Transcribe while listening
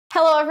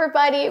Hello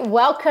everybody,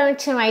 welcome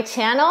to my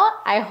channel.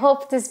 I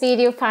hope this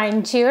video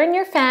finds you and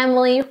your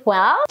family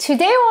well.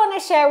 Today I want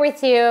to share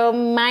with you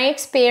my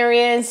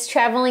experience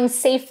traveling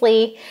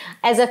safely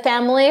as a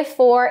family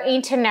for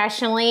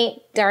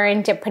internationally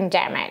during the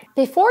pandemic.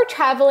 Before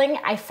traveling,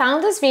 I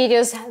found these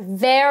videos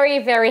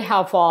very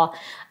helpful.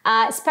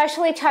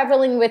 Especially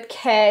traveling with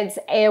kids,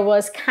 it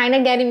was kind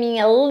of getting me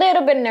a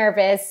little bit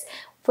nervous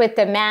with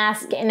the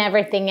mask and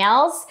everything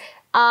else.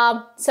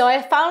 So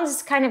I found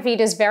this kind of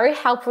videos very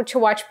helpful to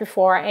watch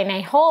before, and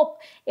I hope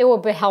it will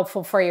be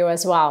helpful for you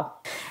as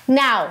well.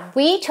 Now,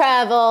 we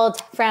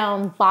traveled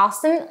from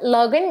Boston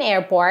Logan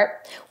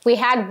Airport. We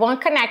had one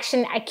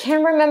connection. I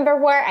can't remember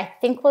where. I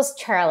think it was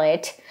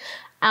Charlotte.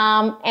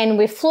 And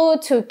we flew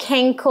to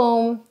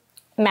Cancun,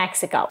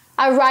 Mexico.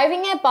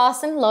 Arriving at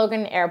Boston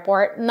Logan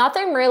Airport,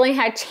 nothing really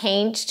had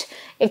changed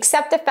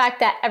except the fact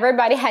that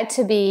everybody had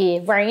to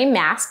be wearing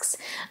masks.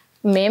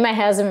 Me and my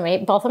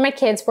husband, both of my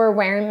kids were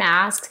wearing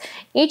masks.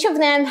 Each of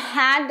them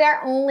had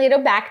their own little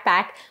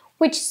backpack,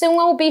 which soon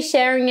we'll be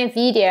sharing a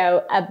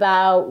video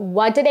about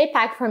what did I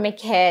pack for my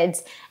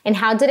kids and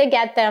how did I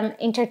get them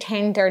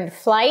entertained during the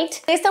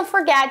flight. Please don't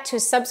forget to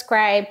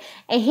subscribe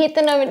and hit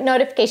the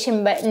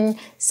notification button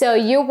so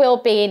you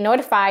will be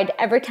notified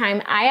every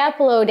time I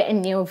upload a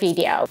new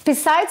video.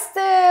 Besides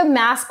the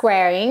mask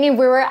wearing,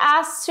 we were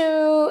asked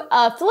to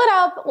fill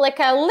out like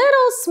a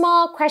little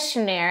small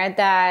questionnaire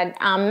that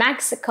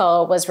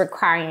Mexico was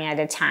requiring at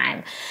the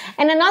time.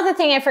 And another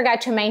thing I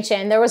forgot to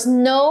mention, there was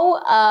no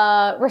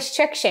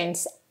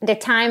restrictions the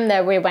time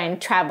that we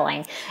went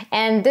traveling.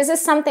 And this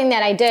is something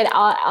that I did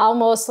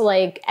almost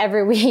like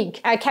every week.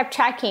 I kept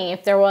checking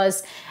if there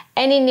was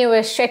any new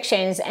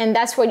restrictions, and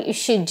that's what you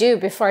should do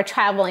before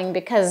traveling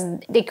because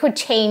they could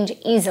change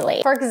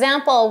easily. For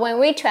example, when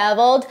we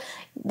traveled,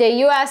 the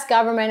US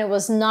government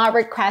was not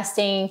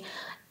requesting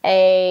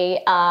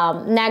a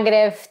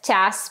negative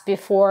test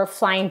before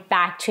flying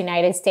back to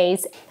United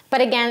States. But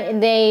again,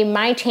 they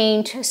might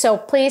change, so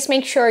please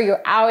make sure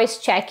you're always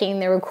checking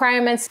the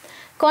requirements.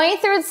 Going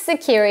through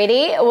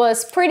security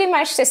was pretty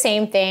much the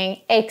same thing,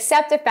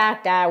 except the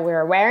fact that we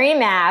were wearing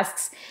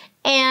masks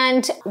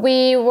and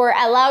we were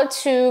allowed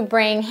to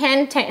bring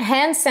hand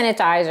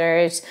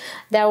sanitizers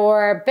that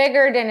were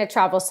bigger than the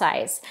travel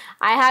size.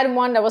 I had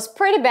one that was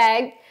pretty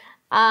big.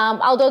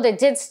 Although they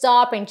did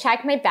stop and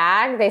check my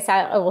bag, they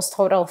said it was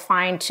totally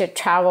fine to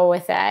travel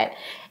with it.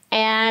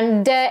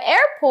 And the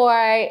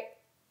airport,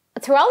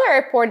 throughout the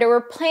airport, there were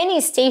plenty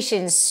of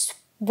stations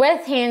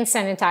with hand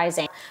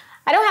sanitizing.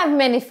 I don't have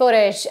many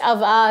footage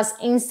of us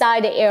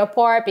inside the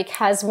airport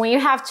because when you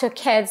have two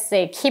kids,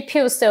 they keep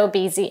you so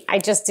busy. I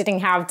just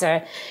didn't have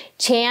the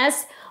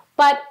chance.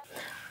 But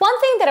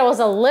one thing that I was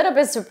a little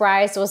bit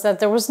surprised was that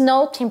there was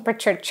no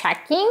temperature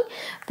checking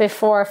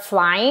before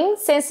flying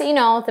since, you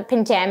know, the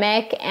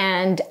pandemic.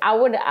 And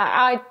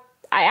I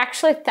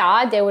actually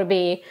thought they would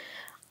be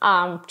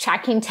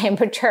checking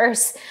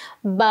temperatures,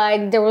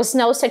 but there was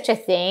no such a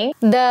thing.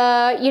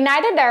 The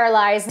United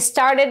Airlines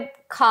started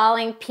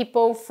calling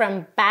people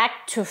from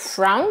back to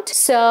front,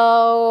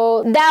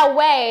 so that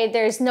way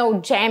there's no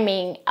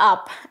jamming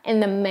up in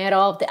the middle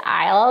of the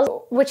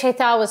aisle, which I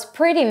thought was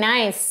pretty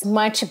nice.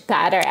 Much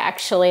better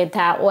actually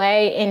that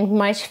way and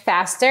much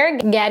faster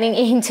getting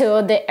into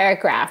the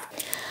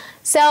aircraft.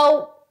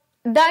 So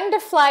during the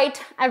flight,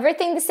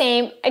 everything the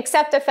same,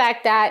 except the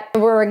fact that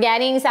we were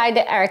getting inside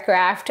the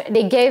aircraft.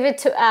 They gave it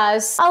to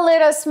us a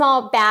little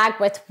small bag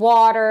with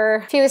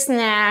water, few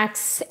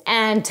snacks,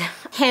 and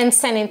hand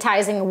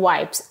sanitizing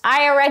wipes.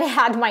 I already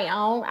had my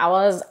own. I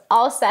was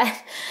all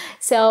set.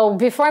 So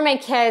before my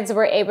kids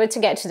were able to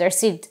get to their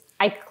seat,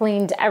 I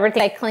cleaned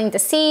everything. I cleaned the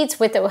seats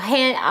with the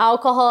hand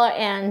alcohol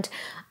and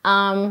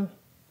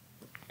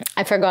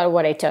I forgot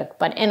what I took,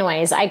 but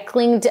anyways, I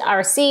cleaned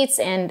our seats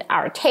and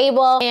our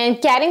table.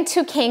 And getting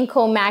to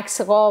Cancun,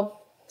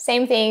 Mexico,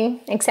 same thing,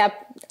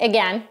 except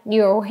again,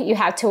 you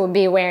have to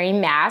be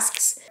wearing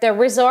masks. The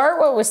resort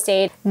where we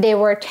stayed, they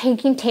were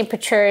taking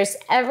temperatures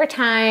every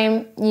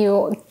time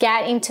you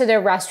get into the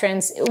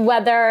restaurants,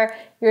 whether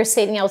you're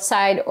sitting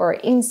outside or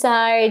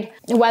inside,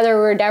 whether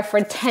we were there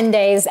for 10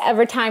 days.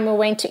 Every time we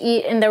went to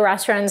eat in the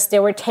restaurants, they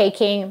were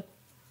taking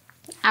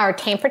our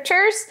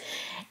temperatures.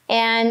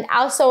 And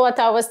also I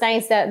thought was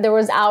nice that there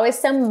was always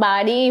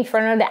somebody in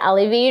front of the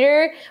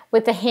elevator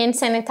with the hand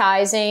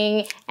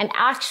sanitizing and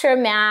extra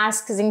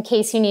masks in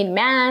case you need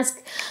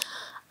masks.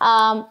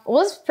 It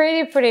was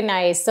pretty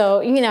nice.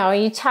 So, you know,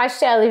 you touch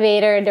the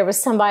elevator, there was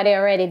somebody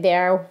already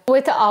there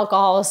with the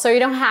alcohol, so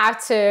you don't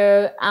have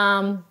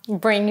to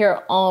bring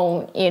your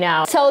own, you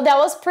know. So that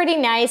was pretty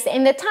nice.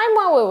 And the time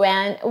when we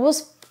went,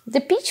 the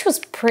beach was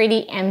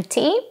pretty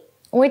empty.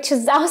 which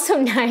is also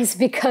nice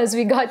because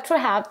we got to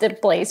have the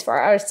place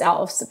for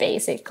ourselves,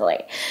 basically.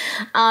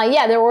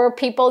 Yeah, there were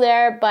people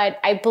there, but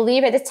I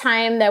believe at the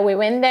time that we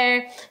went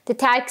there, the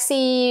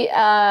taxi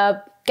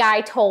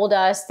guy told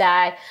us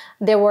that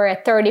there were a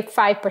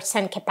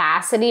 35%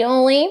 capacity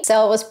only.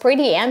 So it was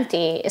pretty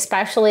empty,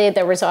 especially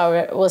the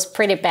resort was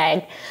pretty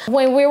big.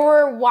 When we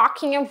were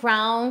walking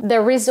around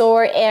the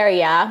resort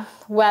area,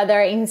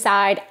 whether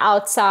inside,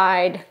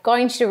 outside,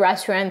 going to the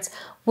restaurants,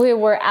 we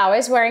were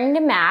always wearing the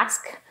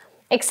mask,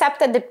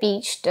 except at the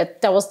beach.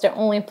 That was the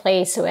only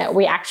place where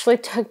we actually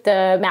took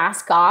the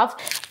mask off.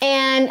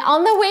 And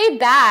on the way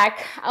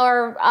back,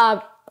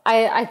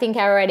 I think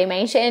I already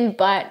mentioned,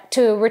 but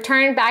to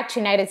return back to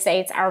United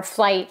States, our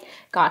flight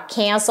got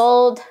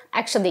canceled.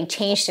 Actually, they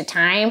changed the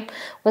time,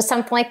 was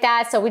something like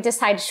that. So we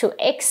decided to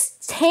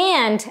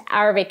extend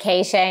our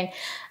vacation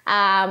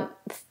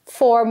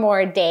 4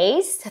 more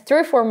days, 3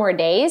 or 4 more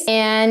days.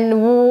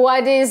 And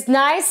what is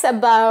nice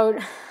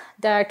about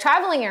the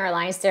traveling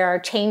airlines, they are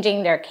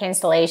changing their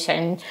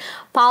cancellation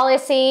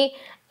policy.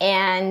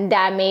 And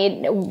that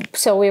made,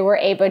 so we were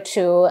able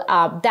to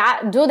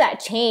do that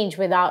change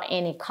without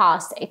any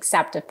cost,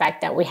 except the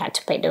fact that we had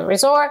to pay the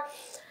resort.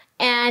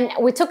 And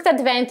we took the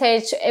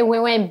advantage and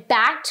we went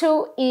back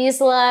to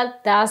Isla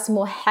das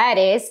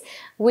Mujeres.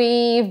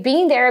 We've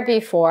been there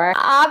before.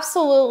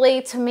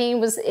 Absolutely, to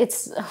me,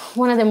 it's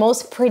one of the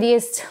most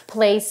prettiest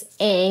places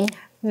in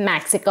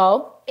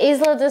Mexico.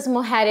 Isla das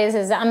Mujeres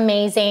is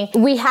amazing.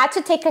 We had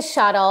to take a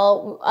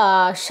shuttle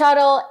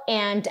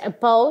and a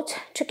boat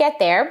to get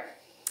there.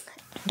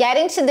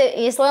 Getting to the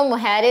Isla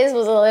Mujeres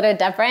was a little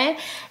different.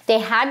 They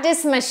had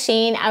this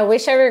machine, I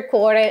wish I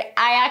recorded.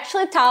 I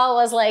actually thought it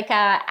was like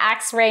a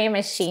X-ray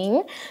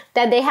machine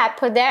that they had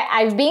put there.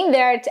 I've been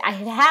there, I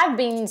have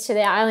been to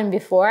the island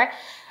before.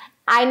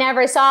 I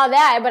never saw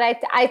that, but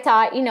I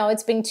thought, you know,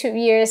 it's been 2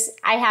 years,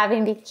 I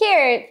haven't been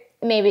here.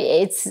 Maybe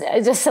it's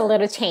just a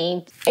little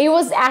change. It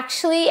was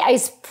actually a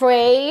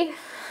spray.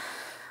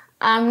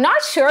 I'm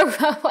not sure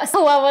what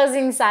was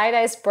inside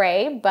a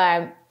spray,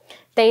 but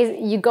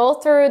you go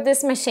through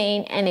this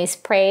machine and they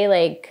spray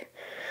like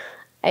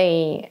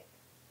a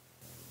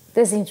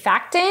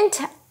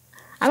disinfectant.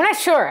 I'm not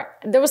sure.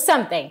 There was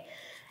something.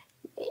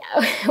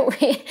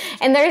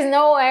 And there's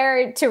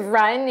nowhere to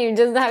run. You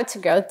just have to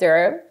go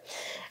through.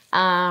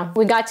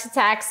 We got to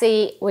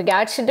taxi, we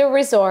got to the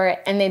resort,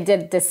 and they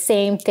did the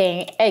same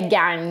thing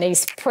again. They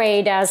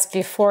sprayed us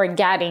before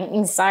getting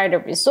inside the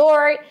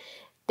resort.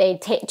 They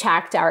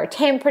checked our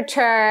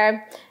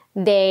temperature.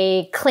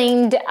 They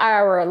cleaned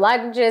our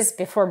luggages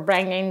before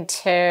bringing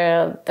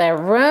to the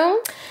room.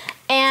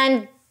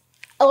 And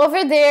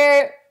over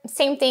there,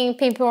 same thing,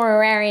 people were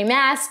wearing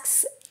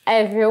masks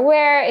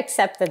everywhere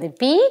except at the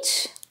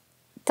beach.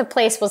 The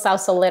place was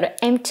also a little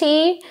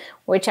empty,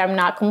 which I'm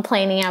not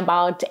complaining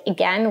about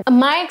again.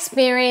 My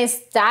experience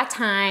that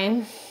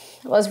time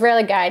was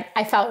really good.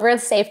 I felt really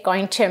safe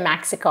going to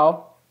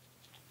Mexico.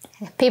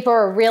 People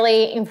were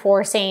really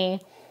enforcing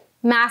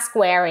mask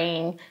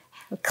wearing,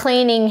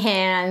 cleaning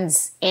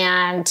hands,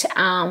 and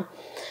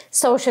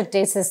social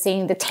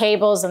distancing. The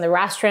tables and the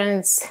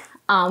restaurants,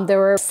 they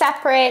were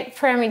separate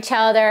from each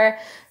other.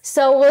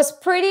 So it was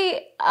pretty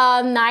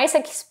nice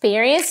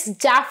experience.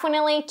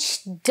 Definitely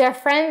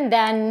different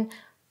than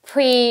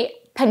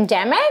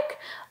pre-pandemic,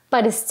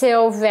 but it's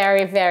still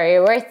very, very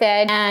worth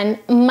it. And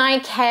my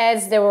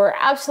kids, they were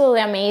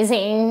absolutely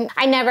amazing.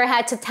 I never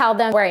had to tell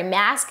them to wear a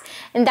mask.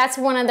 And that's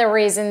one of the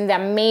reasons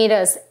that made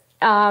us,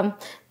 that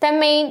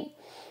made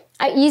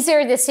an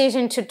easier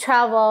decision to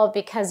travel,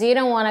 because you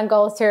don't want to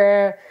go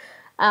through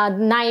a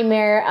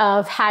nightmare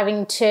of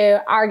having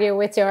to argue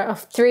with your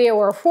 3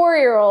 or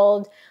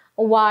 4-year-old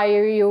while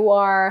you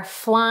are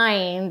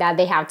flying that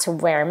they have to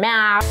wear a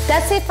mask.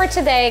 That's it for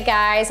today,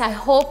 guys. I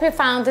hope you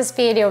found this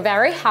video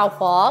very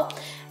helpful.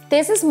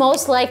 This is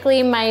most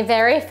likely my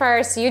very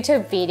first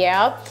YouTube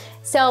video.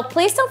 So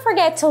please don't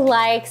forget to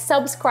like,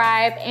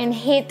 subscribe, and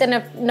hit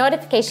the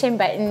notification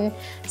button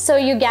so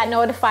you get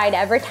notified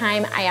every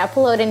time I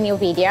upload a new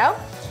video.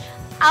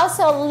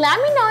 Also,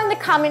 let me know in the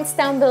comments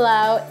down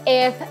below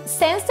if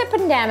since the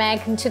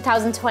pandemic in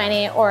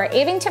 2020 or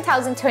even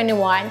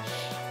 2021,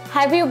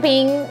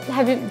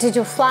 did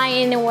you fly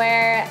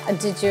anywhere?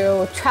 Did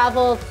you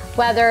travel,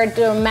 whether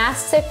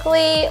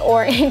domestically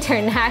or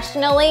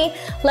internationally?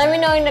 Let me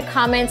know in the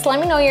comments. Let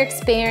me know your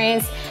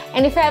experience.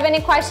 And if you have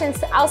any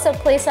questions, also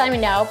please let me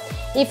know.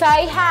 If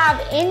I have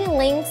any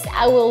links,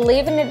 I will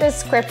leave in the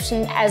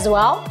description as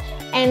well.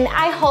 And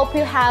I hope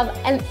you have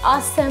an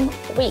awesome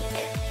week.